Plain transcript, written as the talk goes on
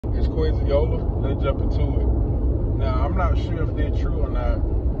Quinziola. Let's jump into it. Now, I'm not sure if they're true or not,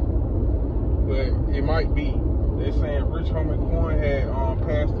 but it might be. They're saying Richhomie Quan had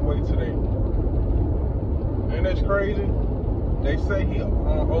passed away today. Ain't that crazy? They say he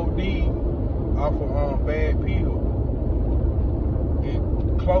OD'd off of bad pills.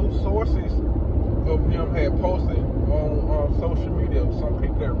 Close sources of him had posted on social media. Some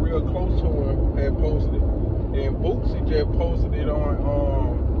people that real close to him had posted it. Then Bootsy just posted it on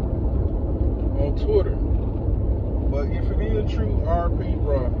Twitter. But if it is true, RP,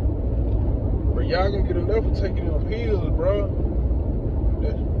 bro, y'all gonna get enough of taking them pills, bro.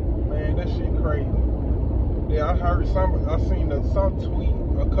 Man, that shit crazy. Yeah, I seen some tweet.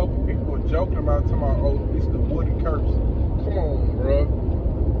 A couple people were joking about, talking about, oh, it's the Woody curse. Come on, bro.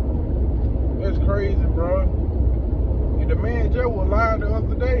 That's crazy, bro. And the man Joe was live the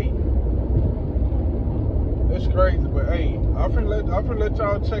other day. That's crazy, but hey, I'm finna let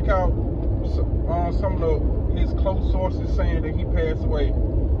y'all check out some of his close sources saying that he passed away.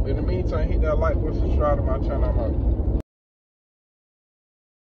 In the meantime, hit that like button, subscribe to my channel. I'm out.